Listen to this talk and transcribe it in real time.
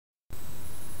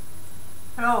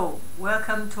Hello,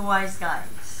 welcome to Wise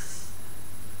Guys.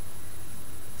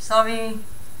 Solving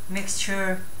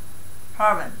mixture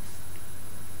problems.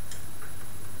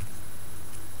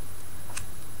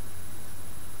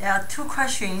 There are two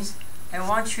questions I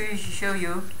want to show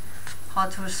you how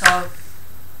to solve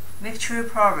mixture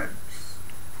problems.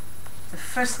 The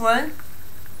first one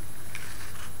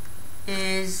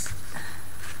is,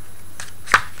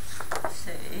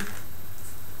 say,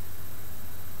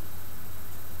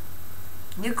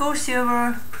 nickel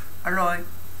silver alloy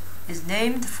is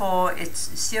named for its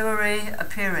silvery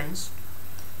appearance.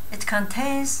 It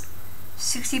contains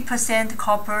 60%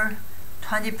 copper,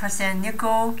 20%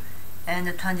 nickel, and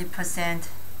 20%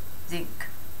 zinc.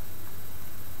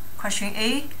 Question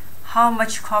A: how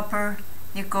much copper,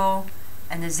 nickel,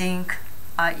 and zinc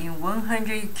are in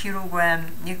 100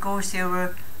 kilogram nickel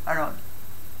silver alloy?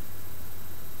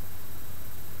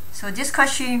 So this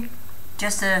question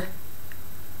just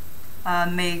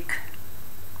make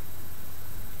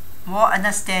more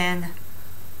understand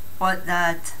what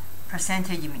that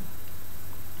percentage means.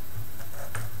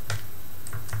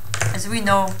 As we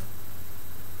know,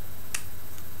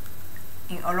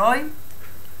 in alloy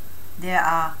there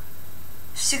are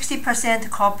 60%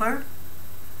 copper.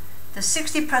 The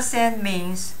 60%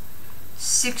 means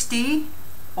 60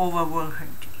 over 100,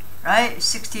 right?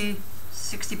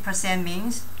 60%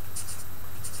 means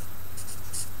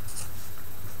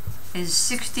is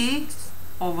 60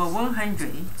 over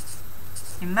 100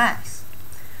 in mass.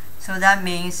 So that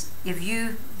means if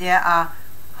there are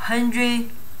 100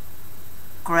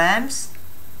 grams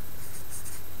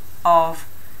of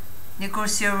nickel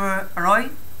silver alloy,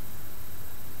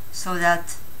 so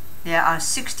that there are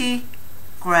 60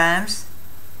 grams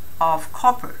of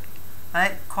copper,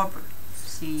 right? Copper,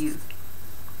 Cu.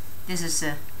 This is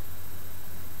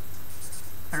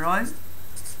alloy,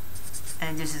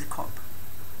 and this is copper.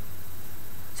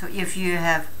 So if you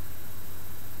have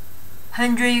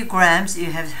 100 grams,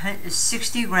 you have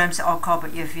 60 grams of copper.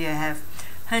 If you have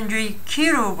 100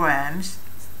 kilograms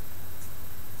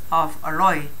of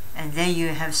alloy, and then you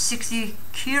have 60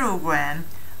 kilograms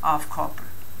of copper.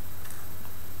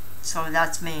 So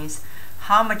that means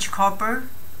how much copper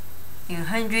in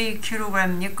 100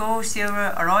 kilogram nickel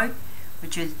silver alloy,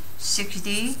 which is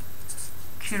 60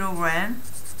 kilogram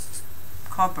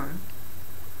copper.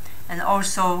 And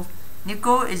also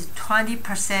nickel is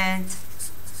 20%.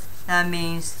 That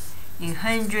means in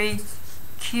 100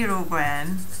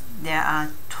 kilogram there are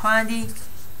 20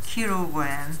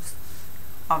 kilograms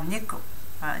of nickel.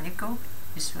 Nickel,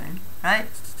 this one, right?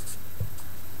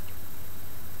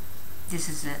 This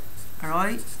is the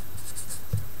alloy.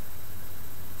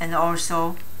 And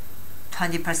also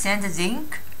 20%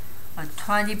 zinc.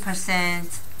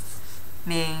 20%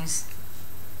 means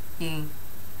in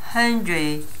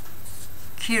 100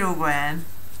 kilogram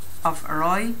of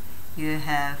alloy you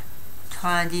have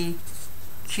 20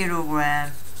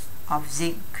 kilogram of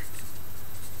zinc.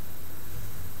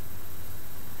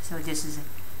 So this is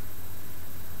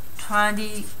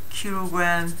 20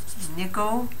 kilogram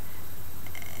nickel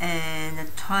and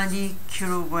 20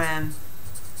 kilogram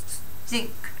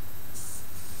zinc.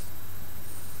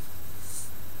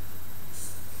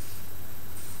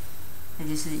 And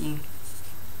this is in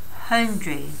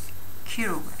 100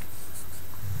 kilogram.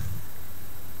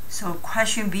 So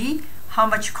question B: how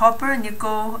much copper,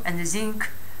 nickel, and zinc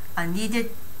are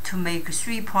needed to make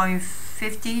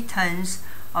 3.50 tons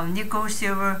of nickel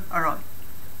silver alloy?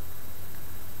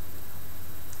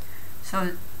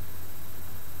 So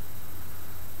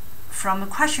from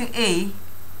question A,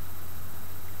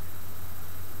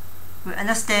 we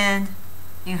understand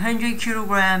in 100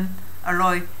 kilogram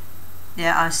alloy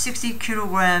there are 60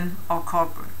 kilogram of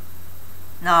copper.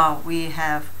 Now we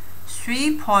have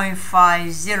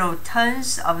 3.50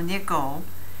 tons of nickel,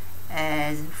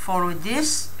 and follow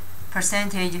this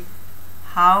percentage,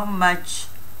 how much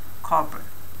copper?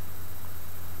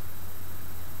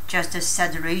 Just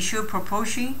set the ratio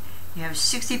proportion. You have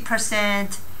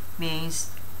 60% means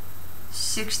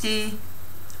 60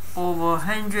 over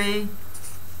 100.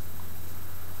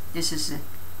 This is a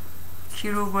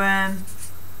kilogram.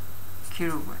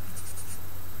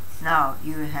 Now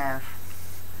you have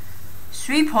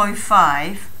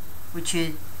 3.5, which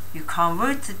is, you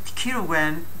convert to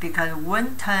kilogram because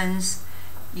 1 tons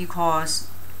equals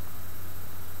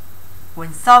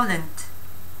 1,000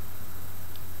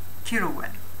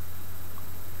 kilogram.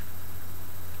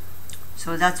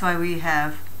 So that's why we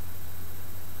have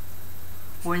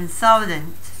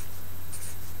 1,000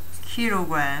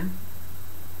 kilogram,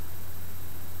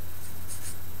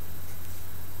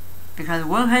 because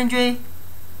 100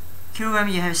 kilogram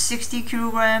you have 60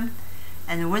 kilogram,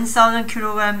 And 1,000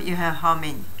 kilogram, you have how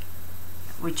many?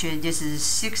 Which is, this is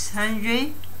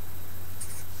 600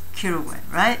 kilogram,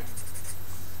 right?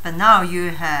 But now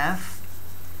you have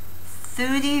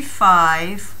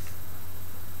 35,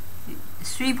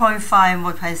 3.5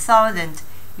 multiplied 1,000,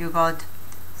 you got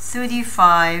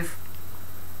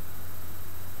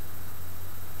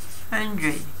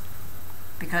 3,500,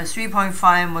 because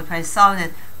 3.5 multiplied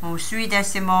 1,000, move 3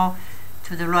 decimal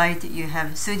to the right, you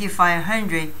have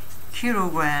 3,500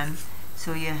 kilogram.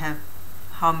 So you have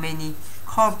how many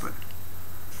copper?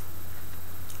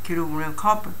 Kilogram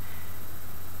copper.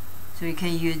 So you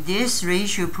can use this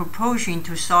ratio proportion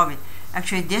to solve it.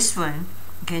 Actually, this one,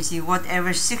 you can see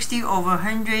whatever 60 over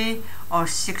 100 or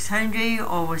 600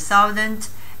 over 1,000.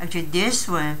 Actually, this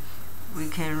one we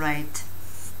can write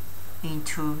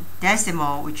into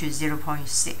decimal, which is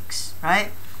 0.6,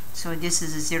 right? So this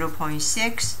is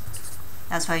 0.6.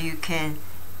 That's why you can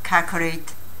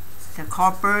calculate the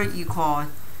copper equal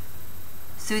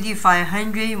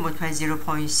 3,500 multiplied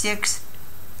 0.6,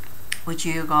 which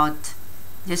you got.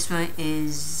 This one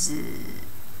is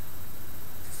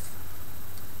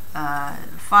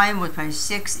 5 multiplied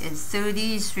 6 is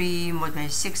 30, 3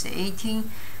 multiplied 6 is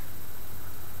 18,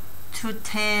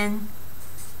 210,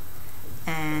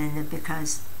 and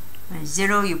because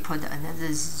 0 you put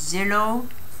another 0,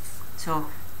 so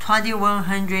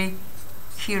 2,100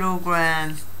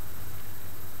 kilogram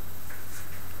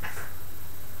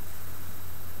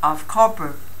of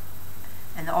copper.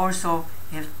 And also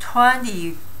you have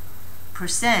 20%,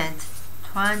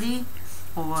 20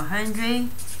 over 100,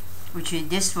 which is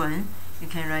this one. You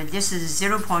can write this is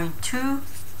 0.2,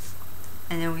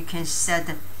 and then we can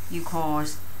set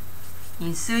equals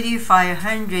in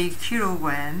 3,500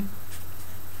 kilogram,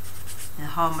 and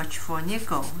how much for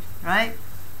nickel, right?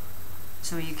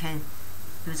 So you can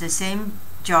do the same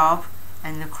job,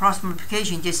 and the cross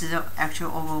multiplication, this is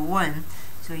actually over 1.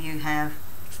 So you have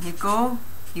nickel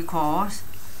equals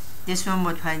this one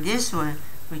multiplied this one,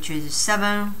 which is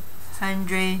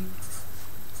 700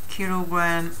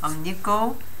 kilogram of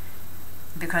nickel.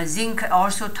 Because zinc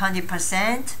also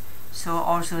 20%, so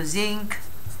also zinc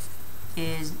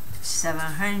is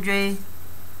 700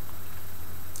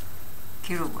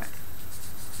 kilogram,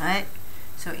 right?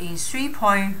 So in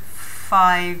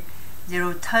 3.50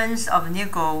 tons of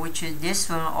nickel, which is this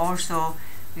one, also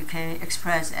we can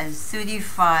express as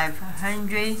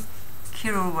 3,500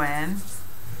 kilogram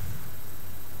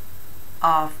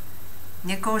of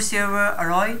nickel silver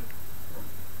alloy.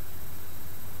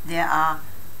 There are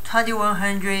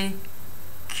 2,100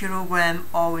 kilogram,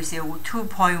 or we say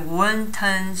 2.1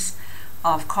 tons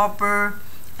of copper,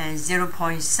 and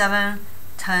 0.7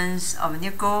 tons of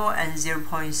nickel, and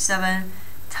 0.7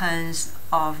 tons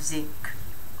of zinc.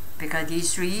 Because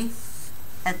these three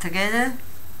add together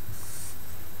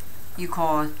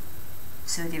equal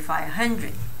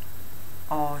 3,500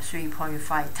 or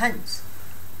 3.5 tons.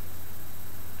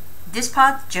 This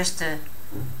part just an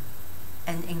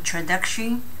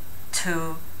introduction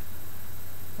to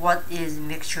what is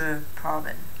mixture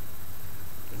problem.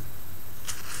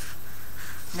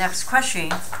 Next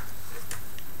question,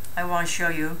 I want to show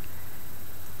you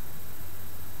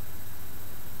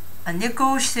a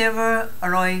nickel silver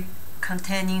alloy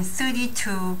containing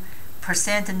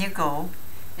 32% nickel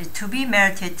is to be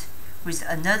melted with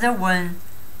another one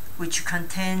which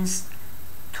contains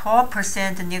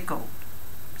 12% nickel.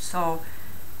 So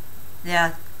there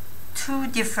are two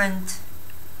different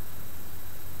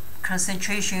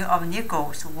concentration of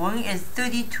nickels. One is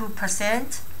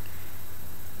 32%,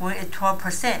 one is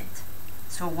 12%.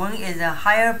 So one is a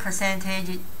higher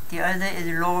percentage, the other is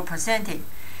a lower percentage.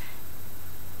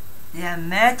 They are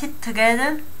melted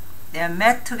together. They are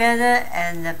met together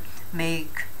and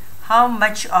make how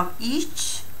much of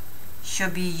each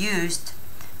should be used.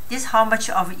 This how much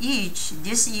of each,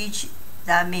 this each,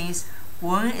 that means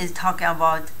one is talking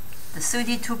about the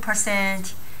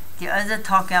 32%, the other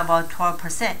talking about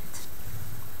 12%.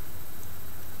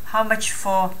 How much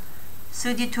for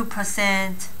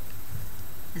 32%,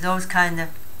 those kind of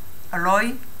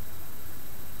alloy,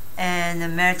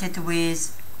 and melted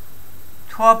with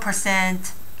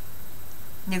 12%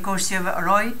 nickel silver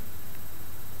alloy.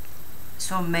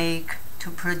 So make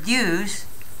to produce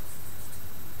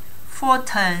 4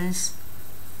 tons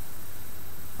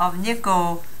of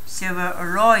nickel silver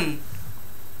alloy.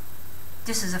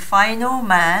 This is the final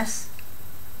mass.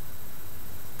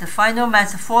 The final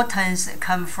mass 4 tons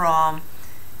come from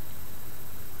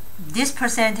this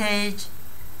percentage,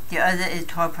 the other is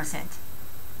 12%.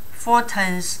 4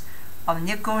 tons of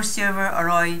nickel silver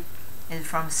alloy is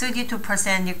from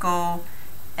 32% nickel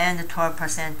and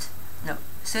 12%, no,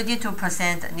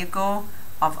 32% nickel,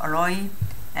 of alloy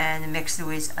and mixed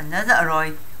with another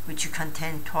alloy which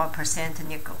contains 12%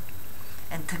 nickel.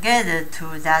 And together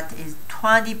to that is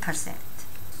 20%.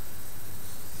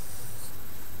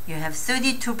 You have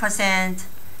 32%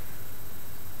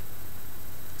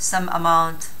 some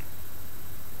amount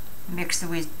mixed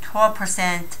with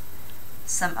 12%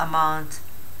 some amount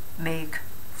make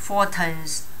 4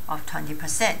 tons of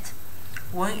 20%.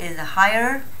 One is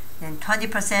higher than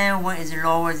 20%, one is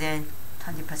lower than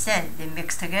 20%. They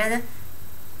mix together,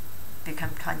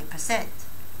 become 20%.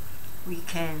 We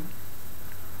can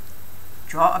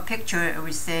draw a picture and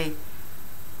we say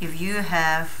if you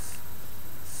have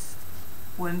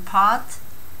one part,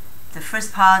 the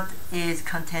first part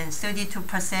contains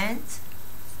 32%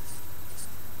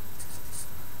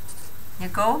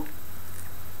 nickel,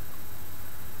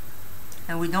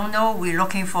 and we don't know, we're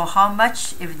looking for how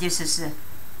much. If this is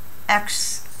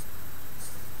X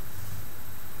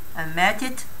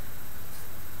unmelted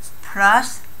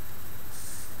plus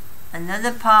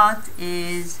another part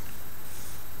is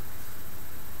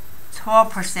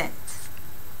 12%.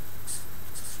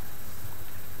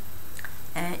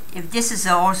 And if this is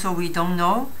also, we don't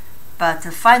know, but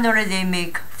finally they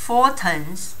make 4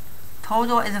 tons.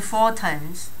 Total is 4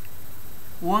 tons.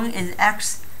 One is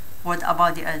X. What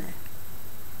about the other?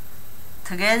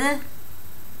 Together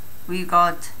we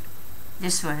got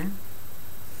this one.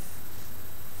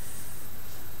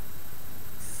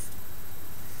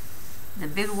 The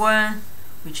big one,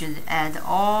 which is add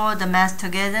all the mass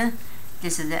together.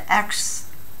 This is the X.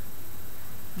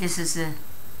 This is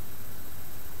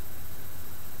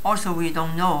also we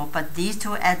don't know, but these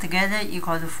two add together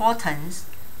equal to 4 tons.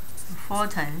 4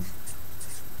 tons.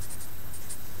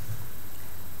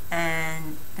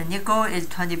 And the nickel is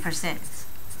 20%.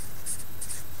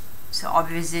 So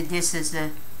obviously this is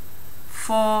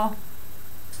 4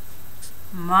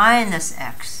 minus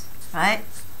X, right?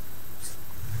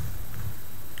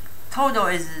 Total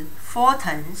is 4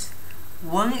 tons.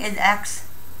 One is X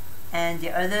and the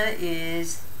other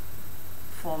is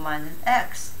 4 minus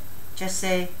X. Just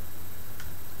say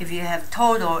if you have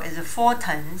total is 4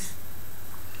 tons,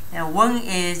 and one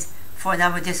is, for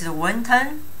example, this is 1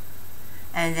 ton,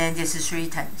 and then this is 3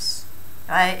 tons,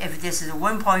 right? If this is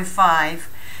 1.5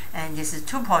 and this is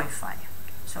 2.5,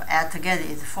 so add together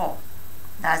is 4.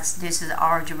 This is the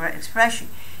algebra expression.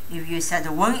 If you said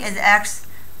 1 is X,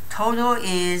 total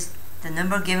is the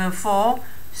number given 4,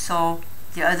 so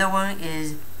the other one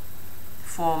is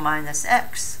 4 minus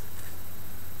X.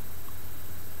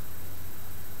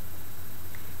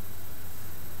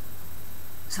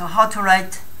 So how to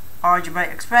write algebra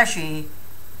expression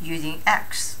using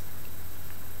X?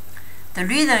 The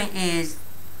reason is,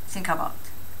 think about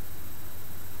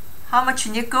how much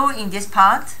nickel in this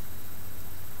part.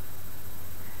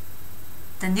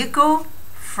 The nickel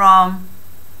from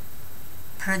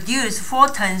produce 4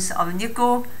 tons of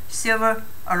nickel silver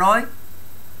alloy.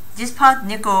 This part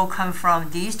nickel comes from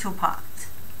these two parts.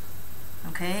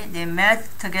 Okay, they melt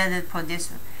together for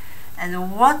this one.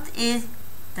 And what is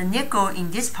the nickel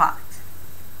in this part?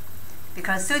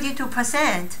 Because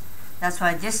 32%, that's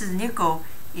why this is nickel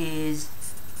is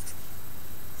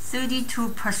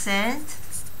 32%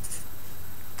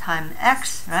 times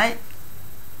X, right?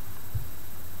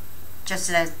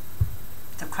 Just like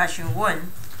the question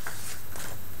 1.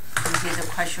 We did the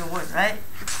question 1, right?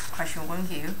 Question 1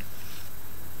 here.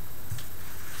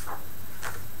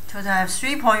 Total have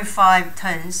 3.5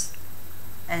 tons,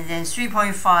 and then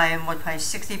 3.5 multiplied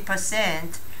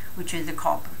 60%, which is the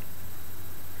copper.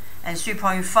 And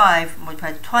 3.5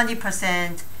 multiplied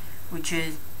 20%, which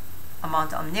is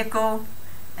amount of nickel,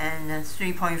 and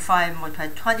 3.5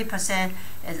 multiplied 20%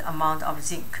 is amount of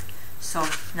zinc. So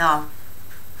now,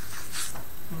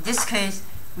 in this case,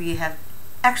 we have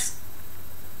X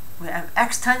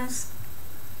tons.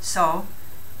 So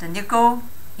the nickel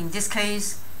in this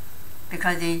case,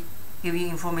 because they give you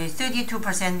information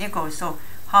 32% nickel, so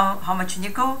how much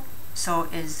nickel? So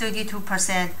it's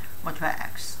 32% multiplied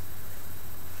X.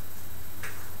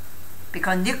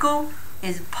 Because nickel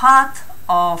is part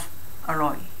of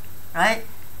alloy, right?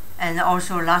 And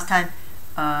also last time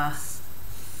I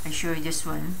showed you this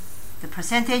one, the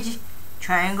percentage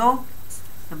triangle.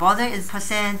 The bottom is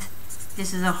percent,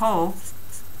 this is a whole,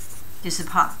 this is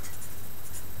part.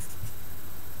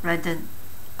 Right, the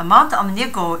amount of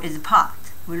nickel is part.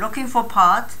 We're looking for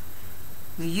part,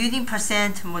 we're using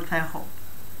percent multiply whole.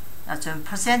 That's a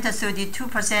percent of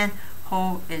 32%,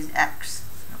 whole is X.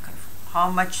 Okay, how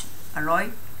much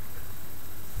alloy?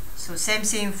 So same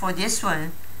thing for this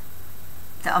one.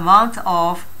 The amount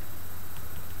of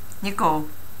nickel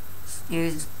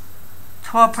is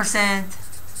 12%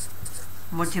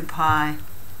 multiply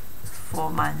 4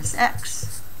 minus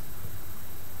x.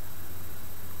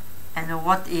 And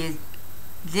what is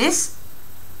this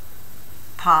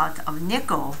part of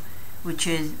nickel, which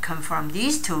is come from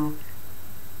these two?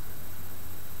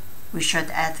 We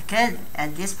should add together,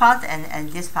 add this part and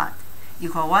add this part.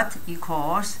 Equal what?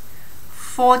 Equals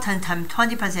 4 times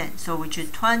 20%, so which is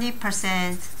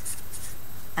 20%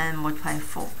 and multiply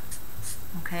 4.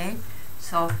 Okay,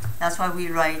 so that's why we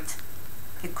write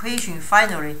equation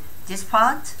finally. This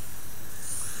part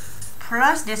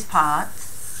plus this part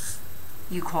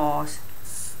equals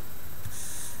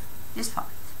this part.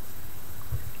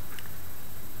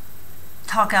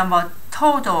 Talking about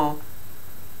total,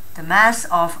 the mass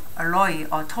of alloy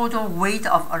or total weight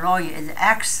of alloy is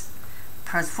x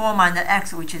plus 4 minus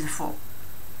x, which is 4.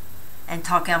 And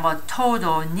talking about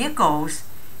total nickels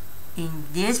in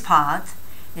this part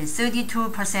is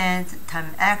 32%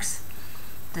 times x.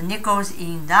 The nickels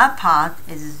in that part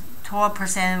is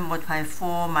 12% multiplied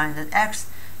 4 minus x.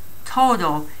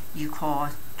 Total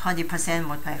equals 20%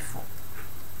 multiplied 4.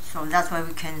 So that's why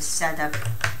we can set up the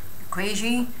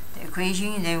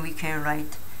equation, then we can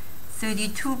write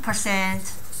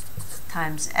 32%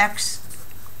 times x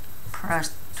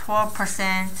plus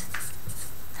 12%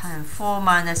 times 4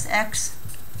 minus x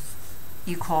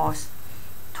equals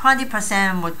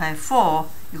 20% multiplied 4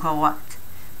 equal what?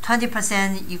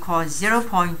 20% equals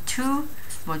 0.2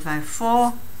 multiplied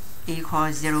 4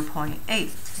 equals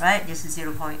 0.8, right? This is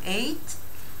 0.8,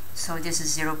 so this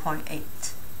is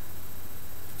 0.8.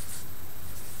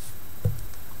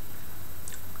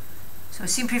 So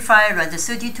simplify, write the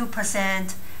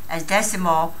 32% as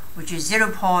decimal, which is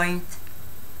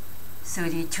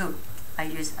 0.32. I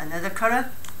use another color.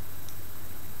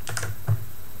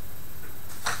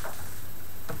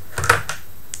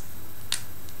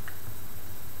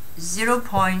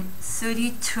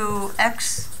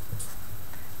 (0.32x).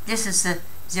 This is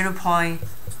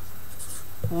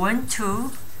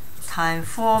 0.12 times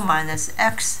 4 minus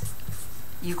x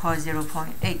equals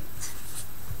 0.8.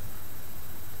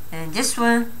 And this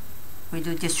one, we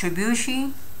do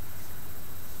distribution,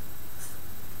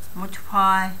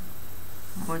 multiply.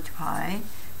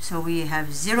 So we have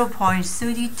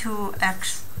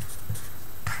 0.32x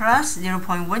plus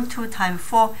 0.12 times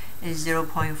 4 is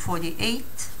 0.48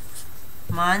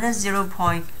 minus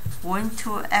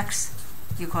 0.12x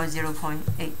equals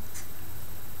 0.8.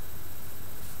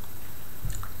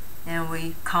 And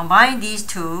we combine these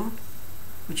two,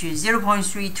 which is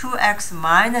 0.32x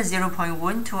minus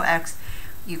 0.12x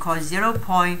equals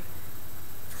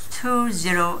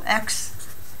 0.20x,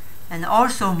 and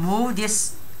also move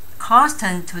this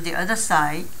constant to the other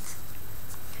side,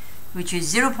 which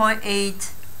is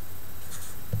 0.8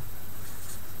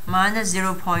 minus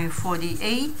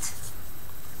 0.48.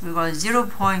 We got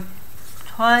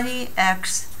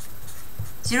 0.20x.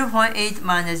 0.8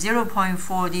 minus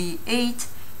 0.48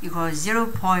 equals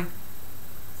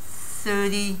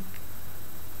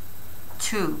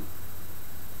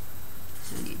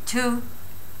 0.32,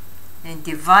 and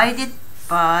divided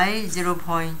by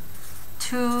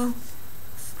 0.2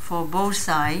 for both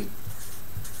sides.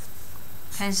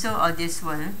 Cancel out this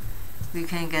one. We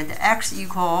can get x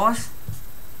equals,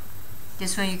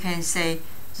 this one you can say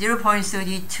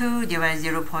 0.32 divided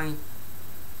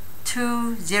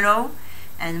 0.20,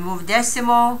 and move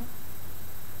decimal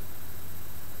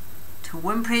to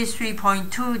one place.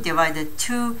 3.2 divided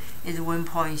 2 is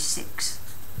 1.6.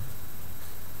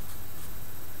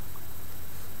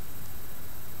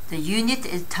 The unit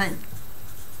is ton.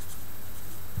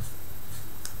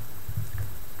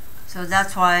 So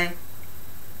that's why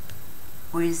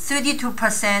with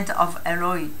 32% of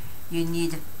alloy, you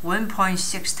need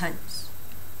 1.6 tons.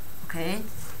 Okay,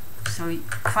 so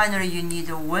finally you need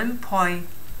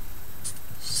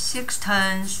 1.6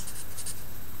 tons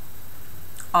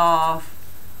of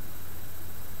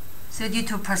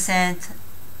 32%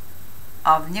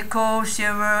 of nickel,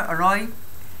 silver, alloy,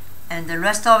 and the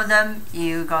rest of them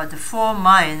you got 4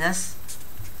 minus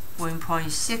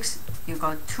 1.6, you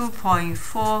got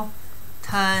 2.4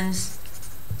 tons.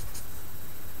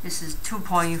 This is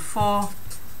 2.4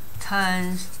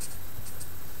 tons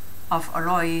of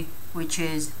alloy, which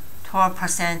is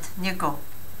 12% nickel,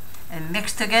 and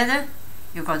mixed together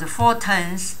you got 4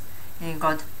 tons and you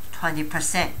got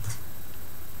 20%.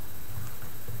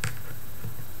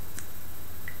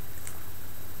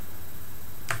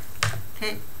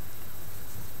 Okay,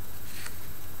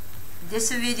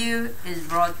 this video is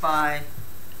brought by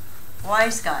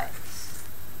Wise Guys.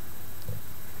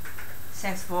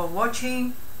 Thanks for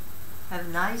watching. Have a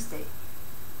nice day.